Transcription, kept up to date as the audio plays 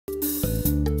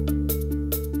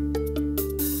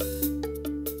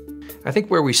I think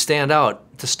where we stand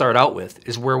out to start out with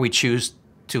is where we choose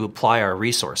to apply our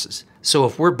resources. So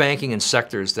if we're banking in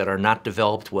sectors that are not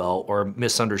developed well or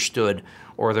misunderstood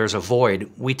or there's a void,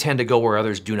 we tend to go where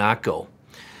others do not go.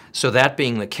 So that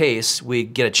being the case, we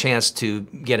get a chance to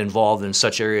get involved in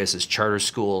such areas as charter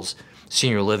schools,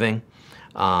 senior living,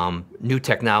 new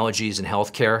technologies in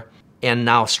healthcare, and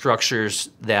now structures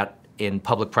that in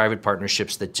public-private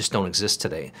partnerships that just don't exist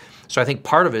today. So I think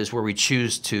part of it is where we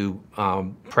choose to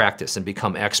practice and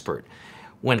become expert.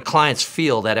 When clients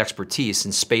feel that expertise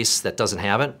in space that doesn't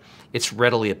have it, it's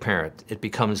readily apparent. It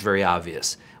becomes very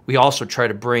obvious. We also try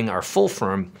to bring our full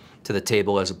firm to the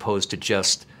table as opposed to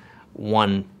just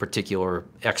one particular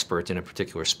expert in a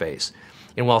particular space.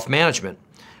 In wealth management,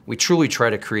 we truly try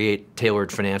to create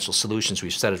tailored financial solutions.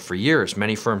 We've said it for years.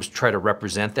 Many firms try to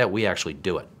represent that. We actually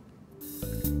do it.